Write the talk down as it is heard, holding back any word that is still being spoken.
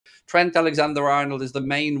Trent Alexander-Arnold is the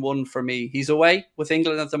main one for me. He's away with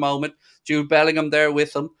England at the moment. Jude Bellingham there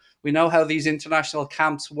with him. We know how these international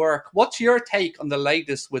camps work. What's your take on the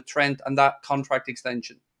latest with Trent and that contract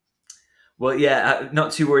extension? Well, yeah,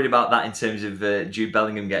 not too worried about that in terms of Jude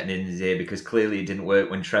Bellingham getting in his ear, because clearly it didn't work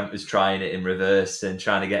when Trent was trying it in reverse and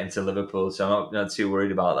trying to get into Liverpool. So I'm not too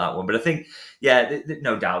worried about that one. But I think, yeah,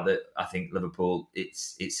 no doubt that I think Liverpool,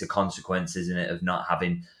 it's a consequence, isn't it, of not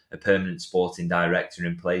having a permanent sporting director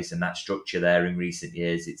in place, and that structure there in recent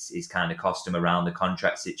years. It's kind of cost them around the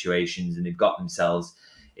contract situations, and they've got themselves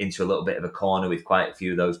into a little bit of a corner with quite a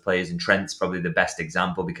few of those players. And Trent's probably the best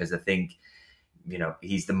example, because I think, you know,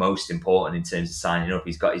 he's the most important in terms of signing up.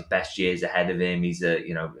 He's got his best years ahead of him. He's a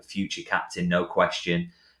future captain, no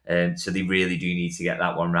question. So they really do need to get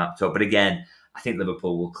that one wrapped up. But again, I think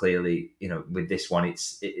Liverpool will clearly, with this one,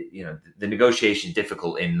 the negotiation is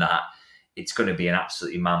difficult in that it's going to be an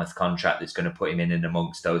absolutely mammoth contract that's going to put him in and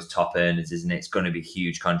amongst those top earners, isn't it? It's going to be a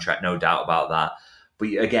huge contract, no doubt about that.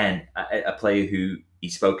 But again, a player who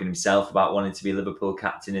he's spoken himself about wanting to be Liverpool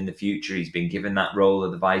captain in the future. He's been given that role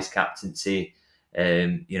of the vice captaincy.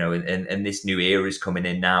 And this new era is coming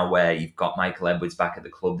in now where you've got Michael Edwards back at the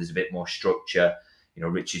club. There's a bit more structure.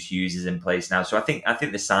 Richard Hughes is in place now. So I think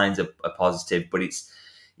the signs are positive, but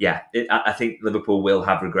I think Liverpool will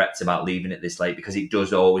have regrets about leaving it this late, because it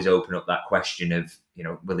does always open up that question of,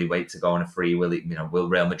 will he wait to go on a free? Will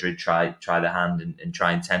Real Madrid try the hand and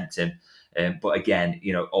try and tempt him? But again,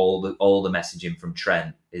 all the messaging from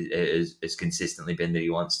Trent has consistently been that he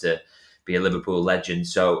wants to be a Liverpool legend.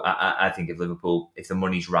 So I think if the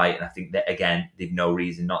money's right, and I think that, again, they've no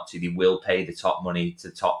reason not to, they will pay the top money to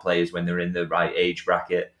top players when they're in the right age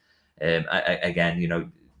bracket.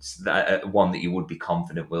 Again, one that you would be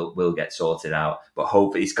confident will get sorted out. But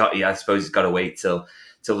hopefully I suppose he's got to wait till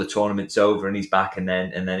the tournament's over and he's back, and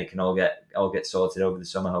then it can all get sorted over the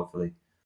summer, hopefully.